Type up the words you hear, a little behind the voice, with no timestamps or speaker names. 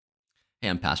Hey,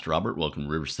 I'm Pastor Robert. Welcome to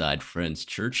Riverside Friends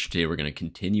Church. Today we're going to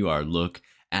continue our look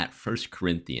at First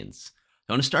Corinthians.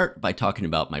 I want to start by talking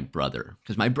about my brother,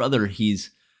 because my brother,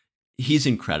 he's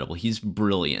incredible. He's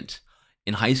brilliant.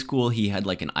 In high school, he had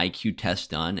like an IQ test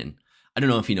done, and I don't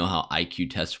know if you know how IQ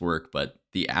tests work, but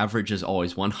the average is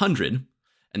always 100,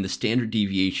 and the standard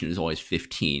deviation is always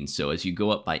 15. So as you go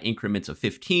up by increments of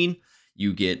 15,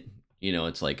 you get,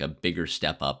 it's like a bigger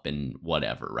step up and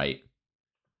whatever, right?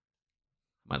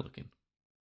 Am I looking?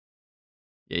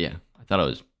 Yeah. I thought I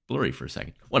was blurry for a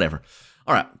second. Whatever.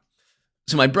 All right.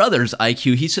 So my brother's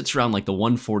IQ, he sits around like the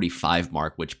 145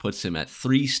 mark, which puts him at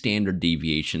 3 standard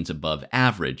deviations above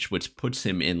average, which puts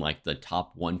him in like the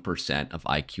top 1% of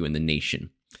IQ in the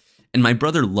nation. And my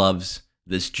brother loves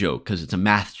this joke because it's a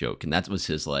math joke, and that was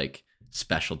his like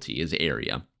specialty, his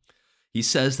area. He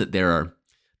says that there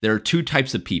are 2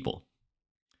 types of people.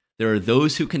 There are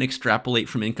those who can extrapolate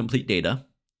from incomplete data.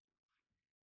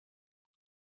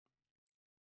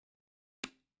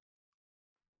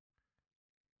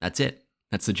 That's it.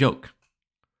 That's the joke.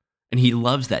 And he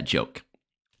loves that joke.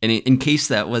 And in case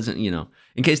that wasn't,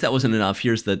 enough,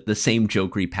 here's the same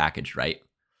joke repackaged, right?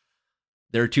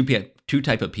 There are two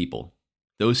type of people.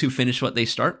 Those who finish what they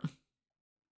start.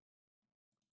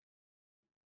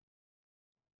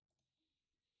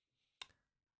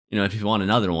 If you want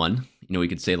another one, we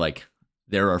could say like,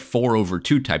 there are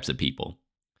 4/2 types of people.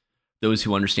 Those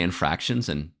who understand fractions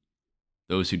and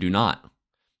those who do not.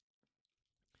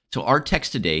 So our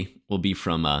text today will be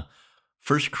from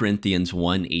 1 Corinthians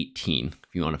 1:18,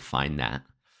 if you want to find that.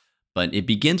 But it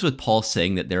begins with Paul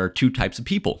saying that there are 2 types of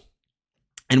people.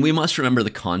 And we must remember the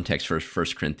context for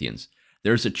 1 Corinthians.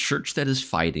 There's a church that is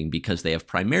fighting because they have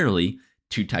primarily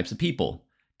 2 types of people,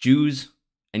 Jews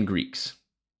and Greeks.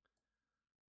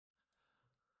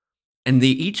 And they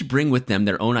each bring with them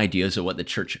their own ideas of what the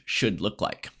church should look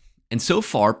like. And so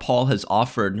far, Paul has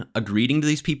offered a greeting to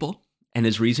these people and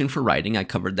his reason for writing. I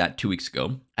covered that 2 weeks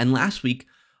ago. And last week,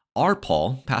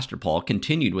 Pastor Paul,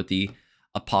 continued with the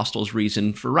apostles'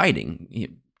 reason for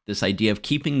writing, this idea of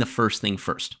keeping the first thing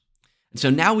first. And so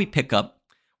now we pick up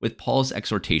with Paul's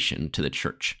exhortation to the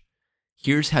church.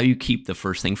 Here's how you keep the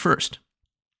first thing first.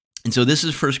 And so this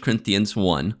is 1 Corinthians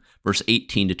 1, verse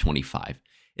 18 to 25.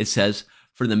 It says,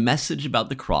 "For the message about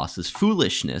the cross is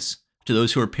foolishness to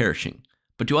those who are perishing.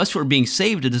 But to us who are being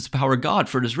saved, it is the power of God.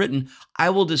 For it is written, I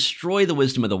will destroy the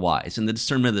wisdom of the wise, and the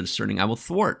discernment of the discerning I will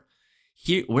thwart.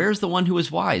 Where's the one who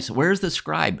is wise? Where's the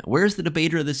scribe? Where's the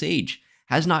debater of this age?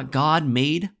 Has not God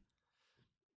made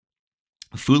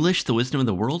foolish the wisdom of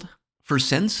the world? For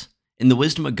since, in the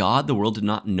wisdom of God, the world did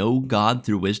not know God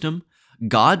through wisdom,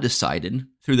 God decided,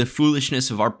 through the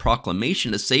foolishness of our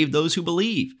proclamation, to save those who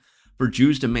believe. For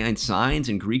Jews demand signs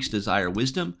and Greeks desire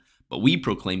wisdom, but we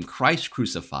proclaim Christ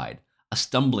crucified, a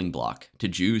stumbling block to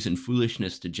Jews and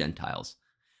foolishness to Gentiles.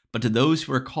 But to those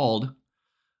who are called,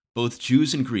 both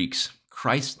Jews and Greeks,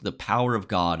 Christ the power of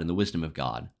God and the wisdom of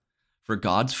God. For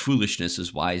God's foolishness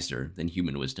is wiser than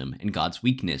human wisdom, and God's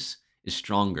weakness is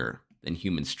stronger than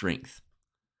human strength."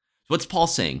 So what's Paul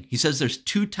saying? He says there's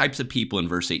 2 types of people in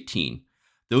verse 18.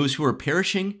 Those who are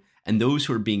perishing and those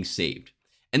who are being saved.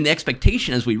 And the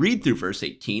expectation as we read through verse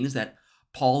 18 is that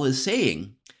Paul is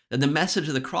saying that the message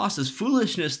of the cross is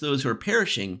foolishness to those who are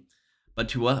perishing, but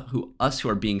to us who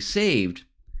are being saved,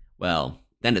 well,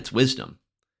 then it's wisdom.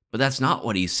 But that's not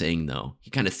what he's saying, though.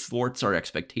 He kind of thwarts our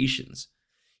expectations.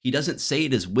 He doesn't say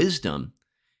it is wisdom.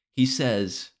 He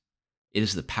says it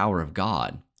is the power of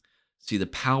God. See, the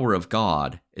power of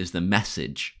God is the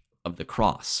message of the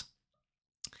cross.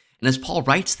 And as Paul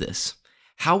writes this,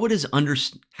 how would his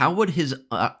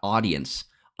audience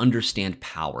understand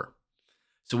power?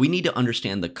 So we need to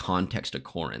understand the context of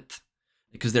Corinth,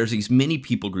 because there's these many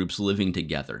people groups living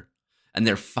together, and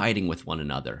they're fighting with one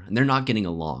another, and they're not getting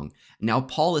along. Now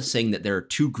Paul is saying that there are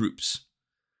 2 groups.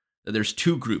 That there's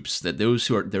 2 groups, that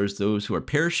there's those who are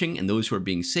perishing and those who are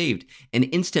being saved. And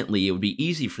instantly it would be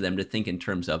easy for them to think in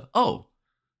terms of, oh,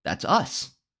 that's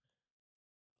us.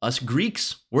 Us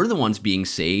Greeks, we're the ones being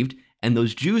saved, and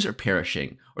those Jews are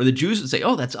perishing. Or the Jews would say,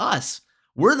 oh, that's us.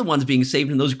 We're the ones being saved,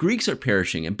 and those Greeks are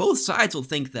perishing. And both sides will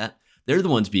think that they're the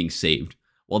ones being saved,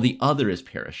 while the other is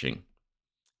perishing.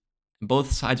 And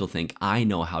both sides will think, I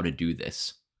know how to do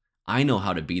this. I know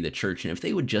how to be the church. And if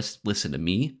they would just listen to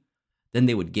me, then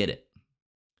they would get it.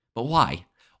 But why?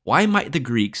 Why might the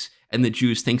Greeks and the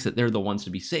Jews think that they're the ones to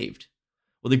be saved?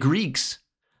 Well, the Greeks,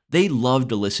 they loved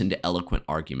to listen to eloquent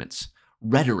arguments.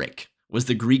 Rhetoric was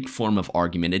the Greek form of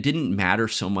argument. It didn't matter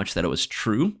so much that it was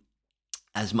true,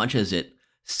 as much as it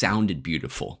sounded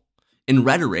beautiful. In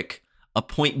rhetoric, a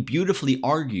point beautifully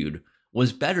argued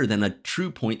was better than a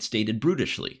true point stated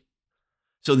brutishly.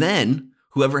 So then,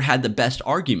 Whoever had the best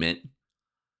argument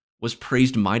was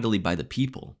praised mightily by the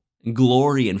people. And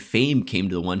glory and fame came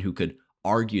to the one who could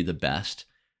argue the best,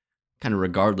 kind of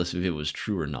regardless if it was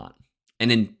true or not.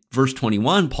 And in verse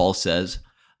 21, Paul says,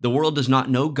 the world does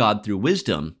not know God through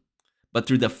wisdom, but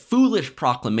through the foolish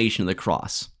proclamation of the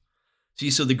cross. See,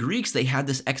 so the Greeks, they had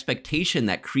this expectation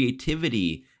that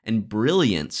creativity and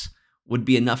brilliance would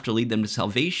be enough to lead them to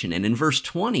salvation. And in verse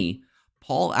 20,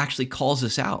 Paul actually calls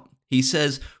this out. He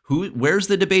says, where's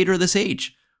the debater of this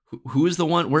age? Where's the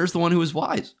one who is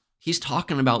wise? He's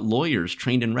talking about lawyers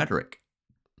trained in rhetoric.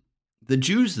 The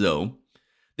Jews, though,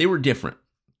 they were different.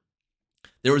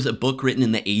 There was a book written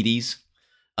in the 80s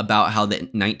about how the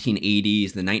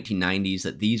 1980s, the 1990s,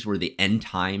 that these were the end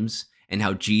times and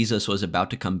how Jesus was about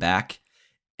to come back.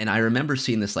 And I remember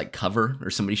seeing this like cover, or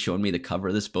somebody showing me the cover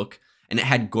of this book, and it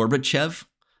had Gorbachev,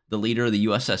 the leader of the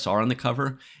USSR, on the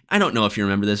cover. I don't know if you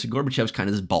remember this. Gorbachev's kind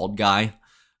of this bald guy,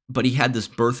 but he had this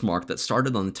birthmark that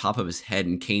started on the top of his head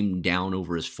and came down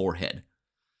over his forehead.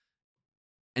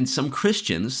 And some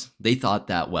Christians, they thought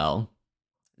that, well,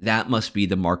 that must be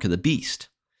the mark of the beast.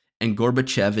 And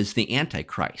Gorbachev is the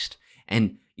Antichrist.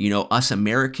 And, us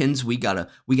Americans, we gotta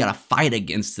fight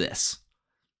against this.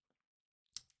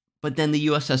 But then the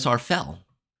USSR fell.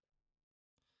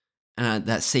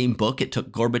 That same book, it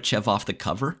took Gorbachev off the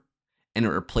cover and it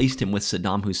replaced him with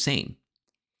Saddam Hussein.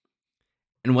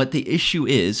 And what the issue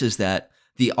is that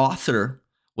the author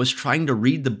was trying to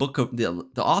read the book of the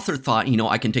author thought,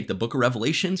 I can take the book of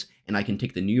Revelations and I can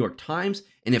take the New York Times.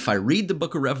 And if I read the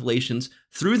book of Revelations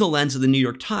through the lens of the New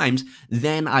York Times,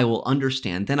 then I will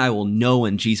understand, then I will know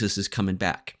when Jesus is coming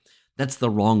back. That's the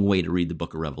wrong way to read the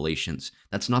book of Revelations.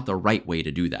 That's not the right way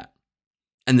to do that.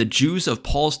 And the Jews of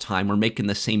Paul's time were making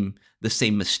the same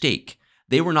mistake.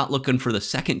 They were not looking for the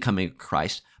second coming of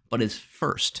Christ, but his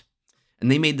first.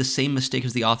 And they made the same mistake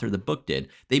as the author of the book did.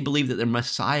 They believed that their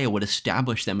Messiah would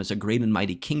establish them as a great and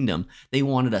mighty kingdom. They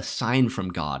wanted a sign from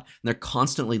God, and they're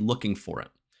constantly looking for it.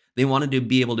 They wanted to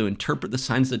be able to interpret the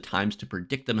signs of the times to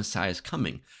predict the Messiah's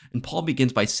coming. And Paul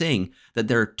begins by saying that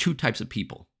there are two types of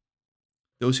people: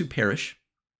 those who perish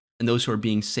and those who are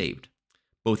being saved.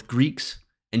 Both Greeks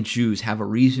and Jews have a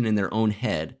reason in their own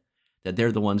head that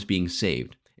they're the ones being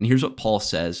saved. And here's what Paul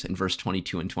says in verse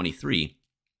 22 and 23.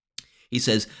 He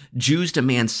says, Jews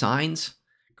demand signs,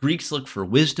 Greeks look for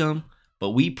wisdom,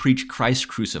 but we preach Christ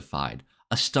crucified,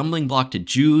 a stumbling block to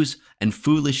Jews and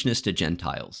foolishness to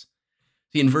Gentiles.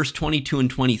 See, in verse 22 and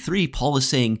 23, Paul is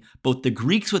saying both the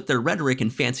Greeks with their rhetoric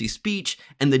and fancy speech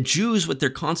and the Jews with their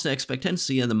constant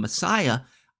expectancy of the Messiah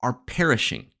are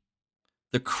perishing.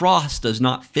 The cross does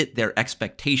not fit their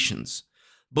expectations.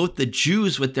 Both the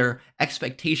Jews with their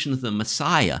expectations of the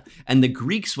Messiah and the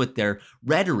Greeks with their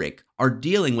rhetoric are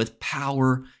dealing with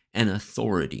power and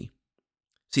authority.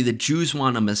 See, the Jews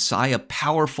want a Messiah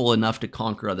powerful enough to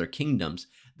conquer other kingdoms.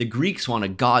 The Greeks want a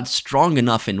God strong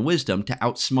enough in wisdom to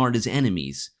outsmart his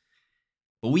enemies.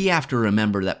 But we have to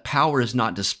remember that power is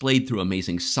not displayed through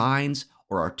amazing signs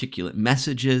or articulate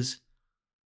messages,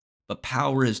 but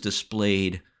power is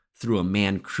displayed through a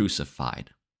man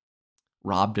crucified,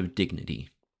 robbed of dignity,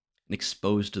 and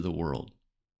exposed to the world.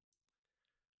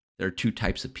 There are two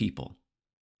types of people: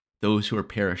 those who are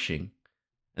perishing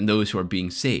and those who are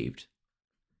being saved.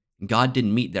 And God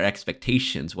didn't meet their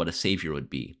expectations what a savior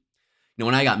would be.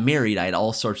 When I got married, I had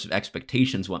all sorts of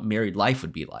expectations what married life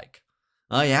would be like.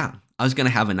 Oh yeah, I was going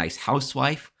to have a nice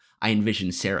housewife. I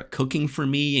envisioned Sarah cooking for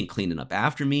me and cleaning up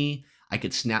after me. I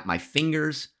could snap my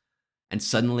fingers and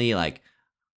suddenly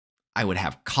I would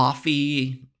have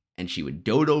coffee and she would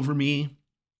dote over me.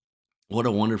 What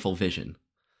a wonderful vision.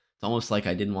 It's almost like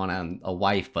I didn't want a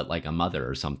wife, but like a mother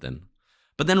or something.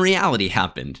 But then reality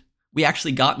happened. We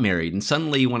actually got married, and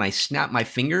suddenly when I snapped my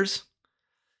fingers,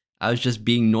 I was just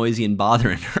being noisy and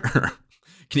bothering her.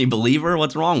 Can you believe her?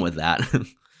 What's wrong with that?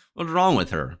 What's wrong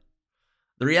with her?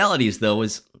 The reality is, though,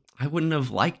 is I wouldn't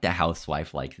have liked a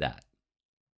housewife like that.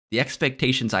 The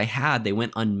expectations I had, they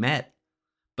went unmet,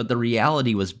 but the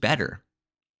reality was better.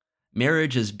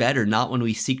 Marriage is better not when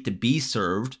we seek to be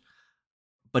served,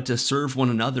 but to serve one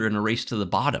another in a race to the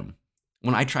bottom.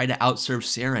 When I try to outserve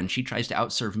Sarah and she tries to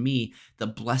outserve me, the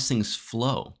blessings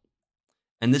flow.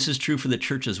 And this is true for the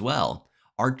church as well.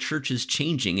 Our church is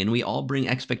changing, and we all bring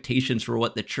expectations for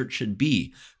what the church should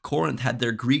be. Corinth had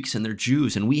their Greeks and their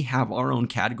Jews, and we have our own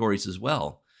categories as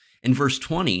well. In verse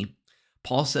 20,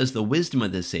 Paul says the wisdom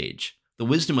of this age, the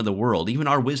wisdom of the world, even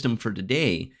our wisdom for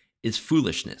today, is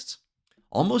foolishness.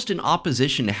 Almost in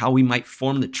opposition to how we might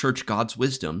form the church God's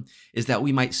wisdom is that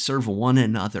we might serve one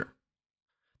another.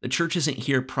 The church isn't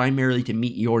here primarily to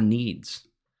meet your needs,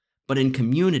 but in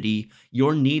community,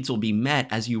 your needs will be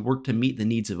met as you work to meet the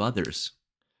needs of others.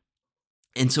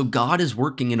 And so God is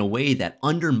working in a way that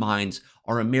undermines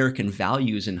our American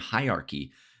values and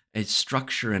hierarchy, its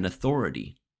structure and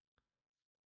authority.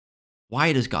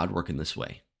 Why does God work in this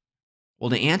way? Well,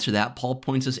 to answer that, Paul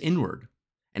points us inward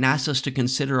and asks us to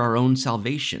consider our own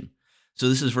salvation. So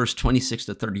this is verse 26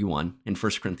 to 31 in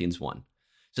 1 Corinthians 1. It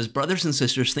says, "Brothers and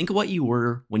sisters, think of what you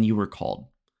were when you were called.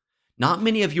 Not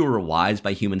many of you were wise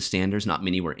by human standards, not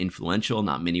many were influential,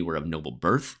 not many were of noble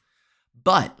birth,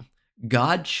 but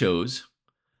God chose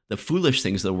the foolish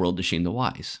things of the world to shame the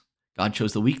wise. God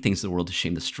chose the weak things of the world to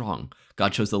shame the strong.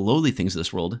 God chose the lowly things of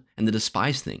this world and the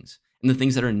despised things and the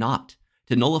things that are not,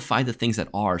 to nullify the things that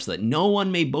are, so that no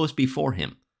one may boast before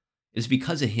him. It is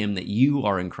because of him that you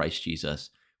are in Christ Jesus,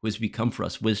 who has become for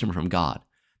us wisdom from God.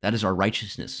 That is our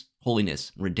righteousness,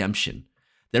 holiness, and redemption.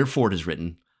 Therefore it is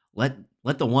written,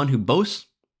 let the one who boasts,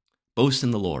 boast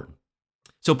in the Lord."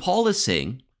 So Paul is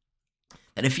saying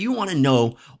that if you want to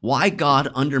know why God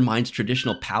undermines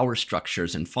traditional power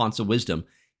structures and fonts of wisdom,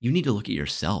 you need to look at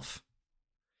yourself.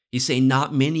 He's saying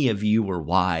not many of you were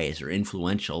wise or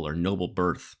influential or noble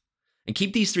birth. And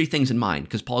keep these three things in mind,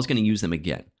 because Paul's going to use them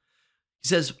again. He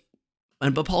says,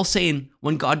 but Paul's saying,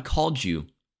 when God called you,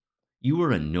 you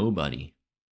were a nobody.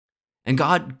 And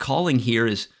God calling here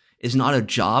is not a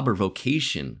job or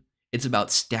vocation. It's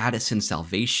about status and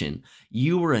salvation.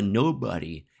 You were a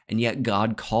nobody, and yet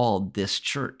God called this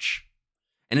church.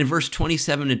 And in verse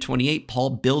 27 to 28, Paul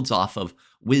builds off of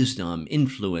wisdom,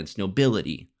 influence,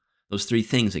 nobility, those three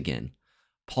things again.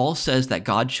 Paul says that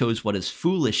God chose what is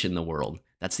foolish in the world,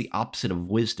 that's the opposite of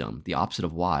wisdom, the opposite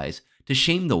of wise, to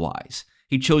shame the wise.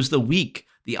 He chose the weak,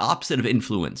 the opposite of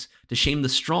influence, to shame the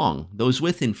strong, those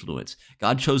with influence.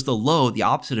 God chose the low, the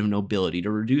opposite of nobility, to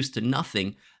reduce to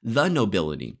nothing the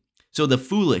nobility. So the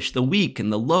foolish, the weak,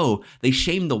 and the low, they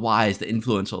shame the wise, the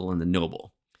influential, and the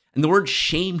noble. And the word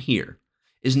shame here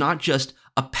is not just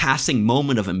a passing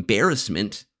moment of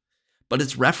embarrassment, but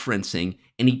it's referencing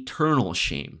an eternal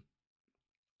shame.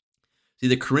 See,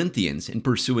 the Corinthians, in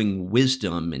pursuing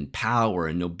wisdom and power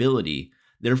and nobility,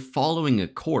 they're following a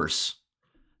course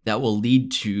that will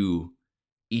lead to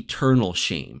eternal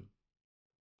shame.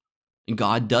 And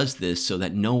God does this so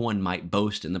that no one might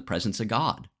boast in the presence of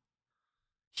God.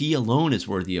 He alone is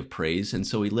worthy of praise, and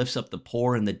so he lifts up the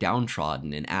poor and the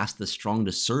downtrodden and asks the strong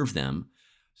to serve them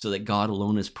so that God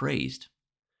alone is praised.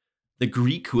 The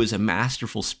Greek who is a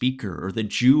masterful speaker, or the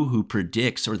Jew who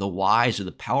predicts, or the wise, or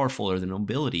the powerful, or the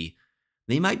nobility,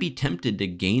 they might be tempted to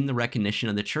gain the recognition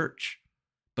of the church.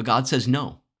 But God says,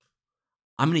 no,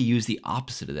 I'm going to use the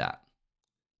opposite of that.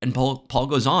 And Paul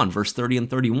goes on, verse 30 and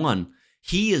 31,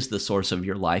 he is the source of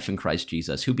your life in Christ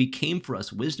Jesus, who became for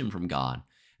us wisdom from God,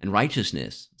 and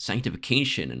righteousness,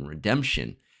 sanctification, and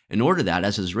redemption, in order that,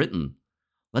 as is written,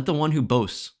 let the one who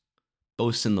boasts,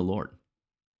 boast in the Lord.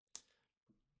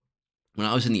 When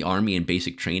I was in the Army in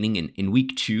basic training, in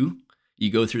week 2,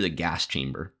 you go through the gas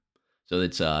chamber. So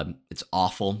it's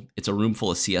awful. It's a room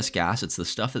full of CS gas. It's the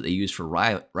stuff that they use for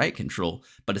riot control,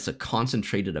 but it's a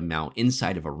concentrated amount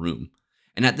inside of a room.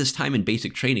 And at this time in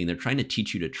basic training, they're trying to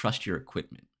teach you to trust your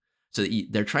equipment. So that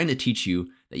they're trying to teach you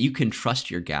that you can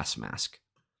trust your gas mask.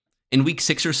 In week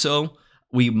 6 or so,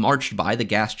 we marched by the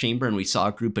gas chamber and we saw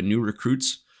a group of new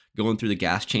recruits going through the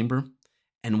gas chamber.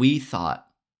 And we thought,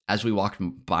 as we walked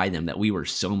by them, that we were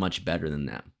so much better than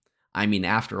them. I mean,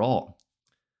 after all,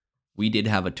 we did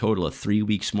have a total of 3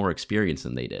 weeks more experience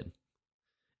than they did.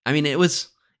 I mean, it was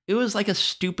like a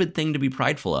stupid thing to be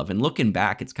prideful of. And looking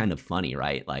back, it's kind of funny,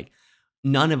 right? Like,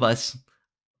 none of us,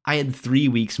 I had 3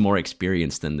 weeks more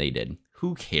experience than they did.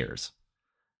 Who cares?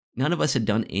 None of us had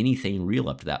done anything real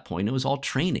up to that point. It was all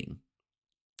training.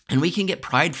 And we can get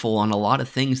prideful on a lot of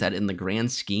things that in the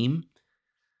grand scheme,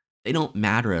 they don't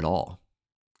matter at all.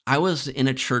 I was in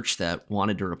a church that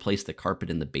wanted to replace the carpet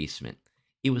in the basement.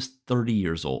 It was 30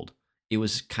 years old. It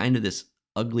was kind of this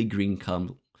ugly green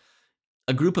color.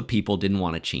 A group of people didn't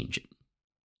want to change it.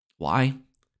 Why?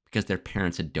 Because their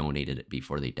parents had donated it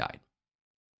before they died.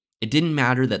 It didn't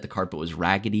matter that the carpet was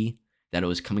raggedy, that it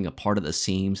was coming apart at the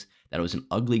seams, that it was an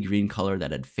ugly green color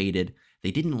that had faded.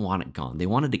 They didn't want it gone. They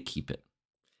wanted to keep it.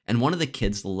 And one of the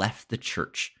kids left the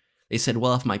church. They said,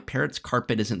 well, if my parents'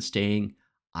 carpet isn't staying,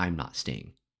 I'm not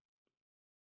staying.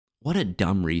 What a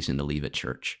dumb reason to leave a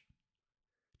church.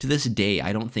 To this day,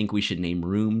 I don't think we should name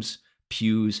rooms,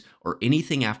 pews, or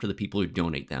anything after the people who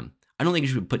donate them. I don't think we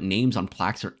should put names on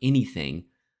plaques or anything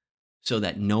so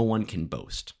that no one can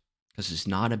boast, because it's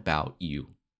not about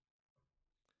you.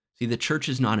 See, the church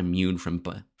is not immune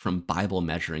from Bible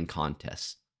measuring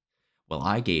contests. Well,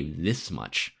 I gave this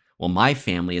much. Well, my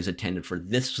family has attended for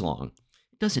this long.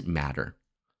 It doesn't matter,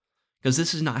 because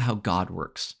this is not how God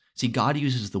works. See, God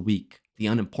uses the weak, the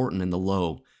unimportant and the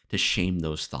low, to shame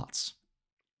those thoughts.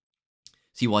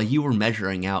 See, while you were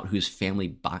measuring out whose family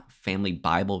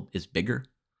Bible is bigger,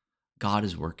 God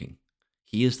is working.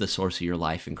 He is the source of your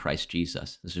life in Christ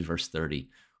Jesus. This is verse 30,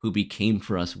 who became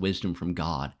for us wisdom from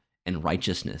God and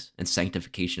righteousness and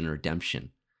sanctification and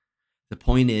redemption. The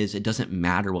point is, it doesn't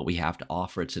matter what we have to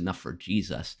offer. It's enough for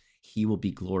Jesus. He will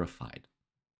be glorified.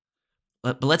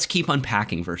 But let's keep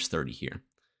unpacking verse 30 here,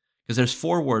 because there's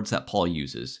 4 words that Paul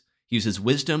uses. He uses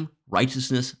wisdom,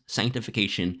 righteousness,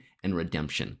 sanctification, and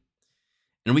redemption.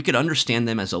 And we could understand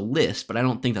them as a list, but I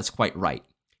don't think that's quite right.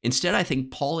 Instead, I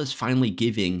think Paul is finally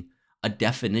giving a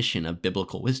definition of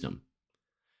biblical wisdom.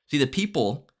 See, the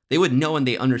people, they would know and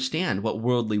they understand what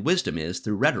worldly wisdom is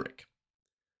through rhetoric.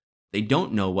 They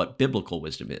don't know what biblical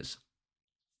wisdom is.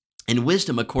 And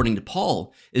wisdom, according to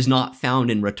Paul, is not found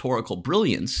in rhetorical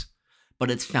brilliance, but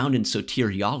it's found in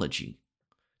soteriology.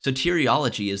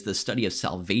 Soteriology is the study of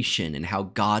salvation and how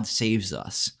God saves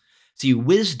us. See,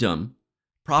 wisdom,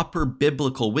 proper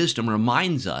biblical wisdom,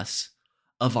 reminds us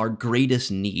of our greatest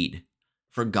need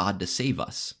for God to save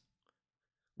us.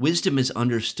 Wisdom is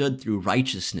understood through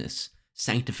righteousness,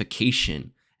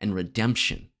 sanctification, and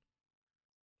redemption.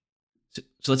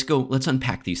 So let's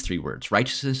unpack these 3 words: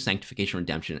 righteousness, sanctification,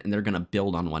 redemption, and they're going to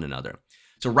build on one another.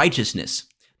 So righteousness,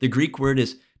 the Greek word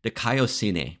is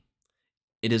dikaiosune.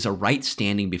 It is a right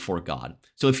standing before God.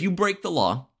 So if you break the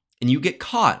law and you get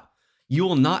caught, you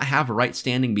will not have a right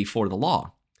standing before the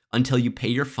law until you pay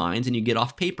your fines and you get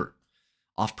off paper,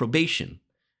 off probation.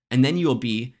 And then you will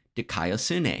be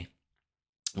dikaiosune,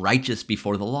 righteous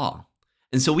before the law.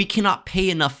 And so we cannot pay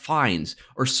enough fines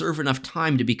or serve enough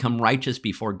time to become righteous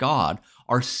before God.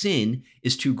 Our sin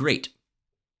is too great.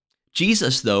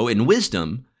 Jesus, though, in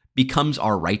wisdom, becomes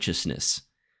our righteousness.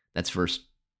 That's verse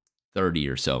 30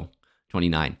 or so,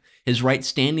 29. His right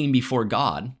standing before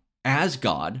God, as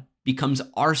God, becomes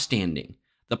our standing.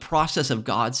 The process of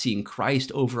God seeing Christ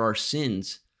over our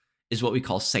sins is what we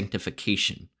call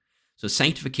sanctification. So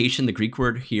sanctification, the Greek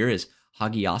word here is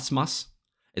hagiosmos.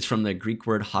 It's from the Greek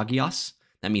word hagios.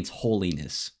 That means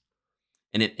holiness.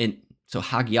 And so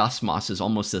hagiosmos is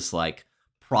almost this like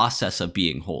process of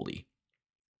being holy.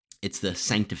 It's the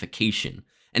sanctification.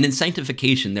 And in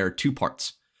sanctification, there are 2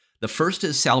 parts. The first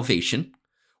is salvation,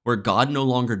 where God no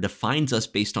longer defines us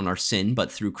based on our sin,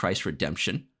 but through Christ's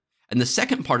redemption. And the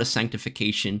second part of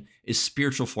sanctification is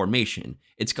spiritual formation.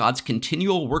 It's God's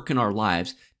continual work in our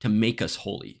lives to make us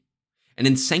holy. And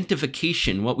in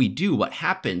sanctification, what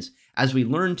happens as we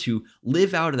learn to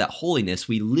live out of that holiness,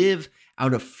 we live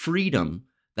out of freedom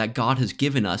that God has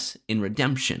given us in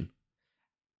redemption.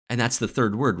 And that's the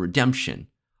 3rd word, redemption,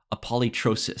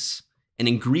 apolytrosis. And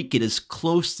in Greek, it is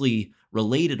closely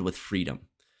related with freedom.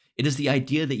 It is the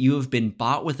idea that you have been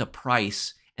bought with a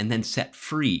price and then set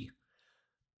free.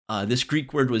 This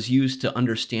Greek word was used to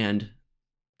understand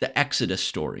the Exodus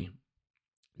story,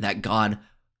 that God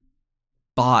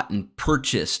bought and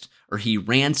purchased, or he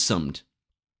ransomed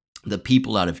the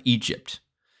people out of Egypt.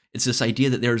 It's this idea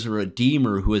that there's a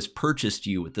redeemer who has purchased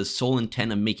you with the sole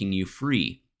intent of making you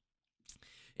free.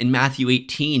 In Matthew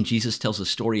 18, Jesus tells a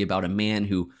story about a man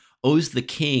who owes the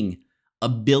king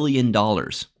 $1 billion.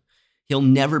 He'll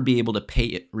never be able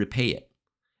to repay it.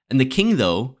 And the king,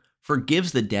 though,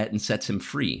 forgives the debt and sets him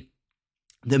free.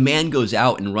 The man goes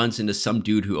out and runs into some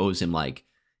dude who owes him like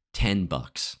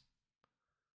 $10.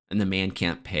 And the man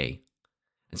can't pay.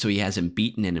 And so he has him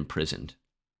beaten and imprisoned.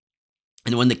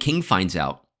 And when the king finds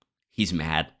out, he's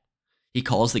mad. He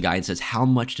calls the guy and says, "How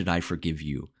much did I forgive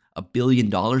you? $1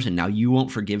 billion, and now you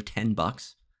won't forgive $10?"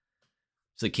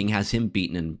 So the king has him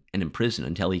beaten and imprisoned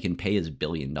until he can pay his $1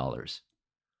 billion. The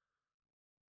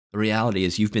reality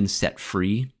is you've been set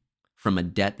free from a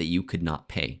debt that you could not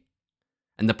pay.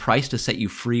 And the price to set you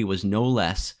free was no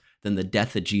less than the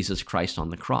death of Jesus Christ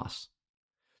on the cross.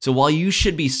 So while you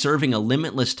should be serving a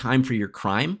limitless time for your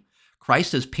crime,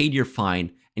 Christ has paid your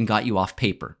fine and got you off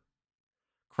paper.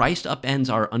 Christ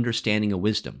upends our understanding of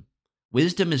wisdom.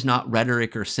 Wisdom is not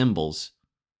rhetoric or symbols.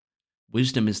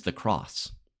 Wisdom is the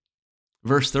cross.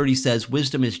 Verse 30 says,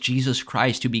 wisdom is Jesus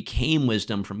Christ who became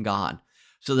wisdom from God,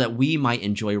 so that we might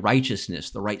enjoy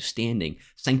righteousness, the right standing,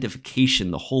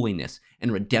 sanctification, the holiness,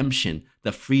 and redemption,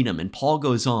 the freedom. And Paul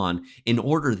goes on, in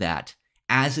order that,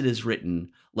 as it is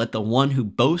written, let the one who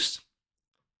boasts,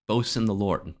 boast in the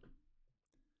Lord.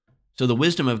 So the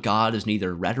wisdom of God is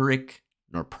neither rhetoric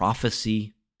nor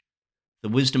prophecy. The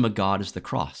wisdom of God is the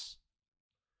cross.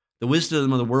 The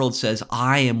wisdom of the world says,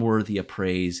 I am worthy of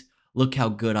praise. Look how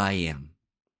good I am.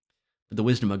 But the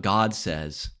wisdom of God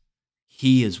says,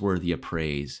 he is worthy of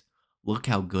praise. Look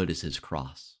how good is his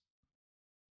cross.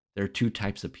 There are 2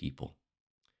 types of people.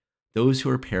 those who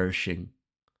are perishing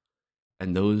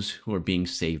and those who are being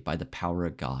saved by the power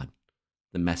of God,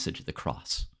 the message of the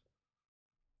cross.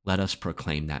 Let us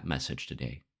proclaim that message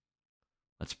today.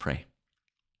 Let's pray.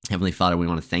 Heavenly Father, we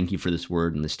want to thank you for this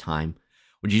word and this time.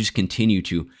 Would you just continue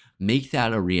to make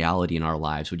that a reality in our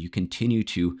lives? Would you continue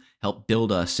to help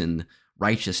build us in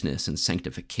righteousness and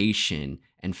sanctification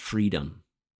and freedom,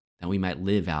 that we might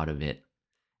live out of it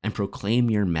and proclaim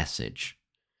your message,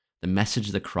 the message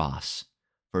of the cross,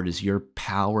 for it is your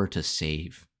power to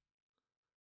save.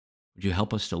 Would you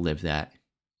help us to live that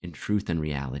in truth and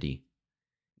reality?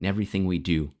 In everything we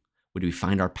do, would we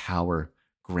find our power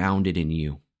grounded in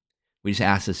you? We just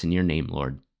ask this in your name,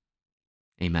 Lord.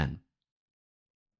 Amen.